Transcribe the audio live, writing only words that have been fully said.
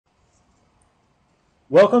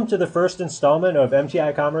Welcome to the first installment of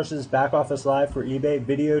MTI Commerce's Back Office Live for eBay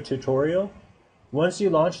video tutorial. Once you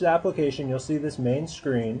launch the application, you'll see this main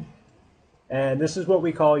screen, and this is what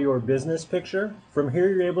we call your business picture. From here,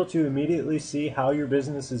 you're able to immediately see how your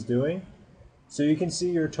business is doing. So you can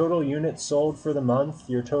see your total units sold for the month,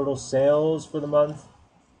 your total sales for the month,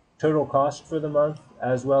 total cost for the month,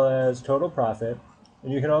 as well as total profit.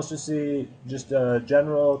 And you can also see just a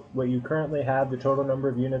general, what you currently have, the total number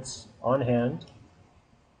of units on hand,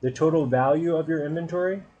 the total value of your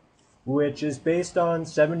inventory, which is based on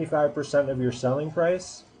 75% of your selling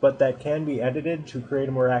price, but that can be edited to create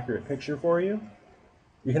a more accurate picture for you.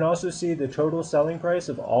 You can also see the total selling price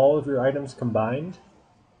of all of your items combined.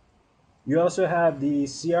 You also have the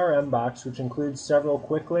CRM box, which includes several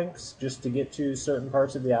quick links just to get to certain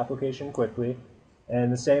parts of the application quickly,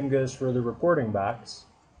 and the same goes for the reporting box.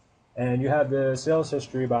 And you have the sales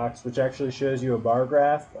history box, which actually shows you a bar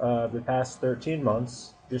graph of the past 13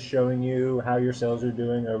 months, just showing you how your sales are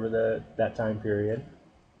doing over that time period.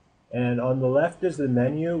 And on the left is the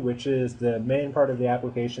menu, which is the main part of the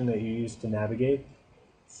application that you use to navigate.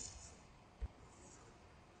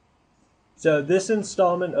 So this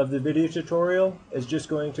installment of the video tutorial is just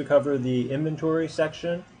going to cover the inventory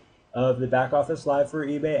section of the Back Office Live for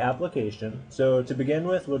eBay application. So to begin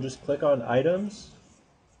with, we'll just click on Items.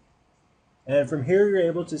 And from here, you're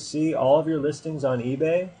able to see all of your listings on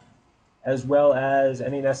eBay, as well as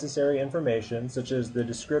any necessary information, such as the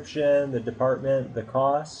description, the department, the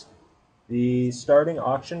cost, the starting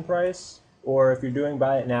auction price, or if you're doing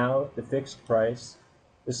buy it now, the fixed price,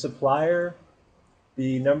 the supplier,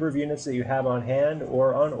 the number of units that you have on hand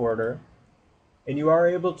or on order, and you are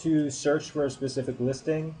able to search for a specific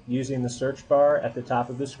listing using the search bar at the top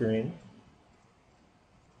of the screen.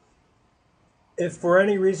 If for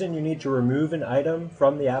any reason you need to remove an item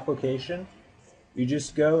from the application, you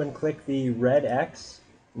just go and click the red X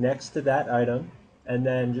next to that item, and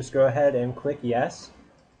then just go ahead and click Yes.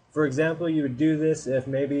 For example, you would do this if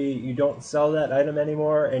maybe you don't sell that item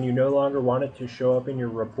anymore and you no longer want it to show up in your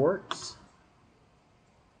reports.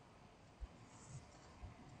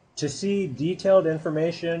 To see detailed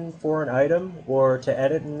information for an item or to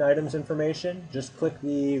edit an item's information, just click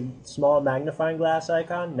the small magnifying glass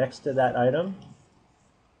icon next to that item.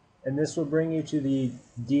 And this will bring you to the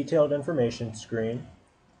detailed information screen.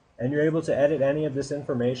 And you're able to edit any of this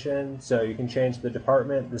information, so you can change the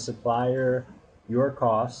department, the supplier, your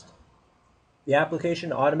cost. The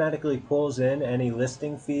application automatically pulls in any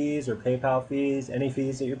listing fees or PayPal fees, any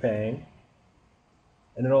fees that you're paying.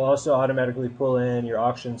 And it'll also automatically pull in your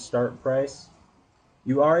auction start price.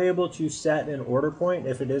 You are able to set an order point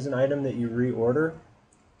if it is an item that you reorder.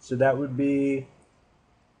 So that would be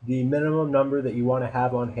the minimum number that you want to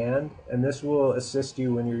have on hand, and this will assist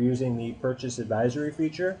you when you're using the purchase advisory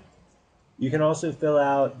feature. You can also fill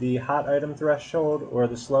out the hot item threshold or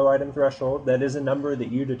the slow item threshold. That is a number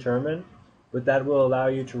that you determine, but that will allow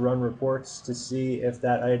you to run reports to see if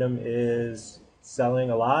that item is selling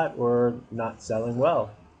a lot or not selling well.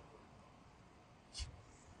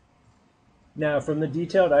 Now, from the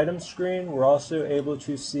detailed items screen, we're also able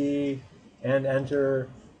to see and enter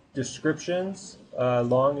descriptions,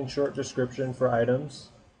 long and short description for items,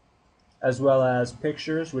 as well as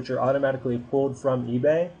pictures, which are automatically pulled from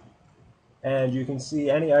eBay. And you can see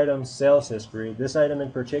any item's sales history. This item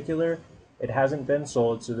in particular, it hasn't been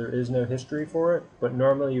sold, so there is no history for it, but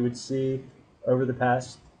normally you would see over the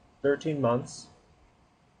past 13 months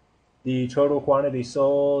the total quantity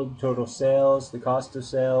sold, total sales, the cost of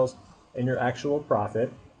sales, and your actual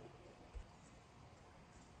profit.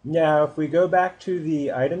 Now, if we go back to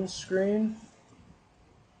the items screen,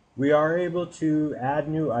 we are able to add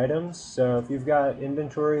new items. So if you've got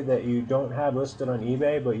inventory that you don't have listed on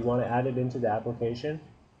eBay, but you want to add it into the application,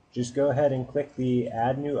 just go ahead and click the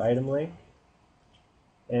Add New Item link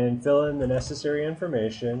and fill in the necessary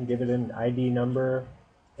information. Give it an ID number,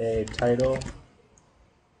 a title,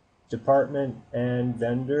 department and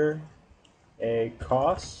vendor, a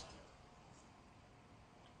cost,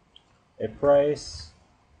 a price,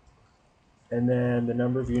 and then the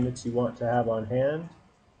number of units you want to have on hand,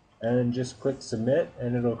 and just click Submit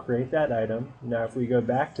and it'll create that item. Now if we go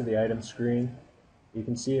back to the item screen, you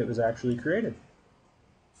can see it was actually created.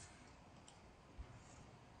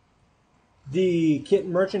 The kit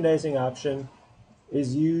merchandising option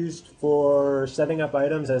is used for setting up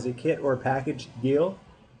items as a kit or packaged deal.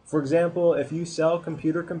 For example, if you sell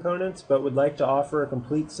computer components but would like to offer a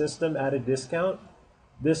complete system at a discount,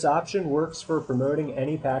 this option works for promoting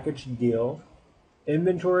any packaged deal.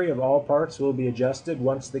 Inventory of all parts will be adjusted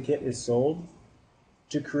once the kit is sold.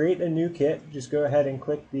 To create a new kit, just go ahead and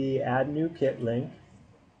click the Add New Kit link.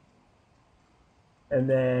 and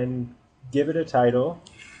then give it a title.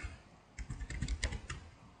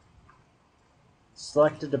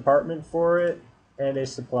 Select a department for it and a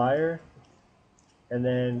supplier, and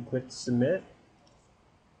then click submit.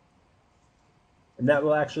 And that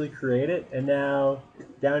will actually create it. And now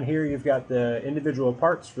down here you've got the individual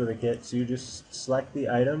parts for the kit, so you just select the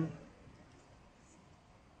item,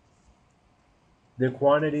 the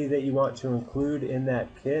quantity that you want to include in that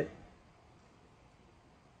kit,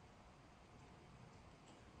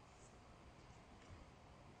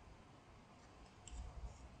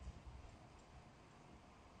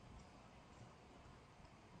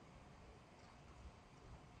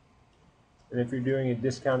 and if you're doing a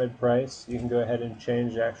discounted price, you can go ahead and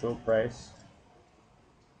change the actual price.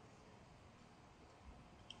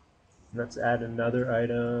 Let's add another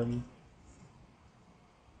item.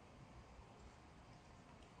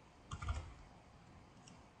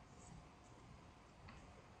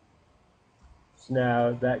 So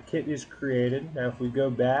now that kit is created. Now if we go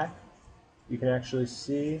back, you can actually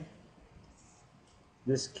see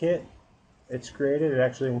this kit. It's created. It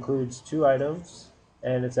actually includes 2 items,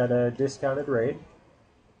 and it's at a discounted rate.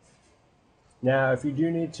 Now if you do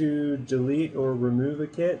need to delete or remove a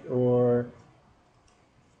kit,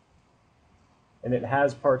 and it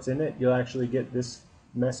has parts in it, you'll actually get this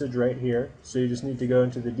message right here. So you just need to go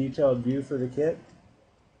into the detailed view for the kit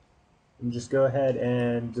and just go ahead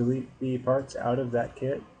and delete the parts out of that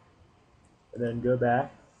kit, and then go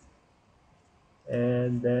back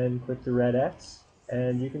and then click the red X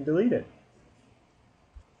and you can delete it.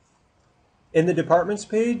 In the departments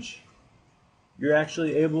page, you're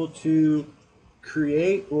actually able to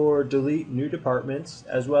create or delete new departments,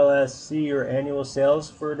 as well as see your annual sales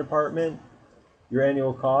for a department, your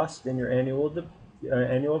annual cost, and your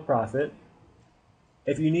annual profit.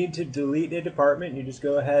 If you need to delete a department, you just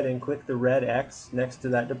go ahead and click the red X next to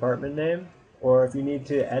that department name. Or if you need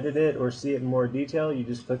to edit it or see it in more detail, you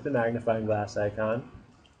just click the magnifying glass icon.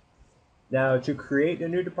 Now to create a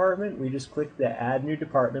new department, we just click the Add New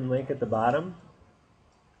Department link at the bottom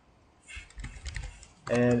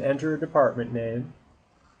and enter a department name.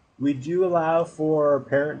 We do allow for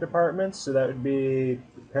parent departments, so that would be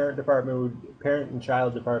parent and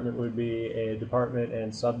child department would be a department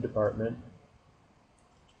and sub-department.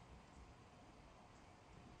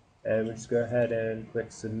 And we just go ahead and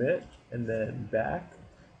click submit and then back.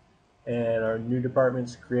 And our new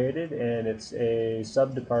department's created, and it's a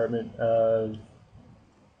sub-department of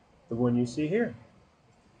the one you see here.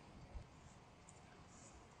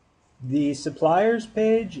 The suppliers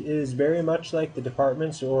page is very much like the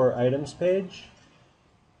departments or items page.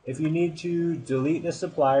 If you need to delete a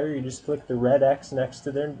supplier, you just click the red X next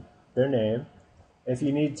to their name. If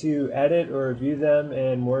you need to edit or view them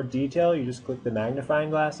in more detail, you just click the magnifying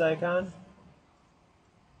glass icon.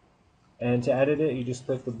 And to edit it, you just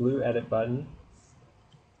click the blue edit button.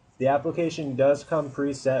 The application does come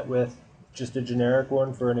preset with just a generic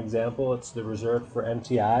one. For an example, it's the reserved for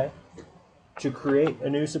MTI. To create a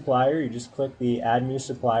new supplier, you just click the Add New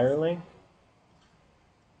Supplier link,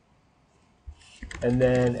 and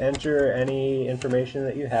then enter any information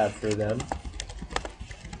that you have for them.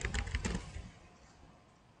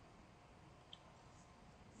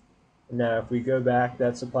 Now if we go back,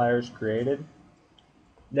 that supplier is created.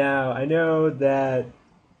 Now I know that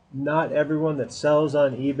not everyone that sells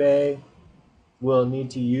on eBay will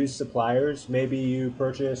need to use suppliers. Maybe you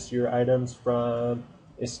purchase your items from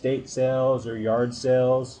estate sales or yard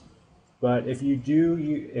sales, but if you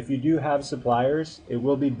do have suppliers, it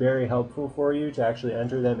will be very helpful for you to actually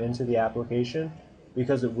enter them into the application,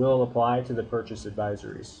 because it will apply to the purchase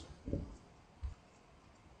advisories.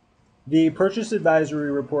 The purchase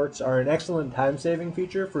advisory reports are an excellent time-saving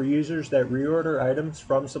feature for users that reorder items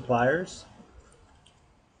from suppliers.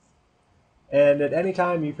 And at any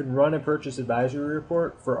time you can run a purchase advisory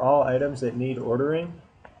report for all items that need ordering.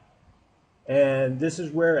 And this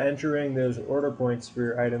is where entering those order points for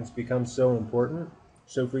your items becomes so important.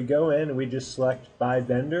 So if we go in and we just select by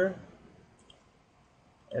vendor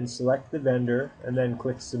and select the vendor and then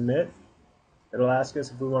click submit, it'll ask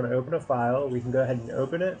us if we want to open a file. We can go ahead and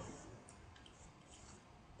open it.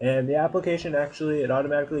 And the application it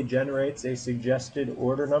automatically generates a suggested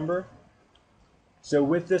order number. So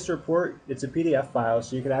with this report, it's a PDF file,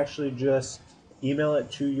 so you can actually just email it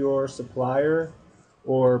to your supplier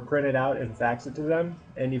or print it out and fax it to them,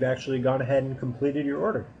 and you've actually gone ahead and completed your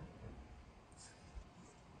order.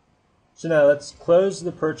 So now let's close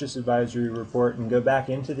the purchase advisory report and go back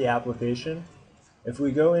into the application. If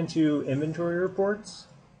we go into inventory reports,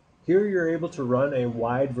 here you're able to run a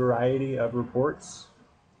wide variety of reports.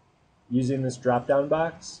 using this drop-down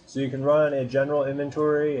box. So you can run a general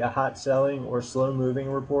inventory, a hot selling or slow moving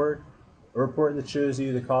report, a report that shows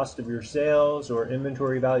you the cost of your sales or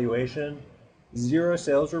inventory valuation, zero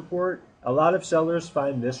sales report. A lot of sellers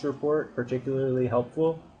find this report particularly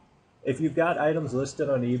helpful. If you've got items listed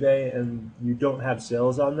on eBay and you don't have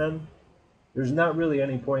sales on them, there's not really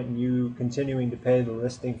any point in you continuing to pay the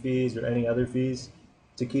listing fees or any other fees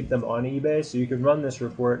to keep them on eBay. So you can run this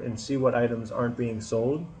report and see what items aren't being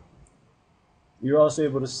sold. You're also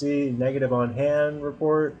able to see negative on hand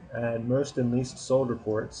report and most and least sold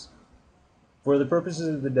reports. For the purposes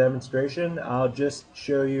of the demonstration, I'll just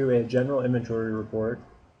show you a general inventory report,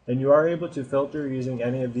 and you are able to filter using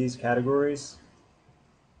any of these categories,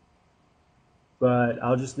 but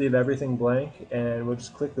I'll just leave everything blank, and we'll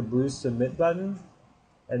just click the blue submit button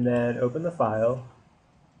and then open the file.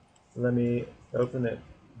 Let me open it,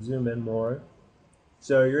 zoom in more.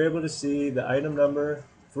 So you're able to see the item number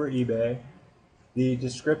for eBay, the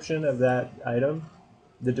description of that item,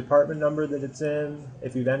 the department number that it's in,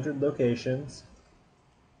 if you've entered locations,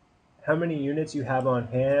 how many units you have on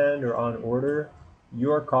hand or on order,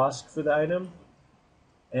 your cost for the item,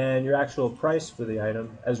 and your actual price for the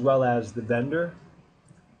item, as well as the vendor.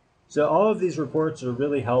 So all of these reports are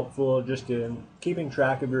really helpful just in keeping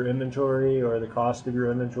track of your inventory or the cost of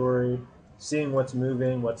your inventory, seeing what's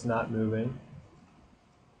moving, what's not moving.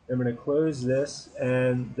 I'm going to close this,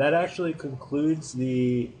 and that actually concludes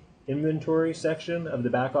the inventory section of the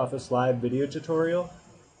Back Office Live video tutorial.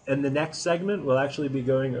 And the next segment will actually be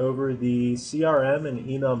going over the CRM and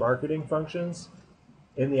email marketing functions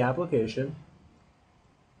in the application.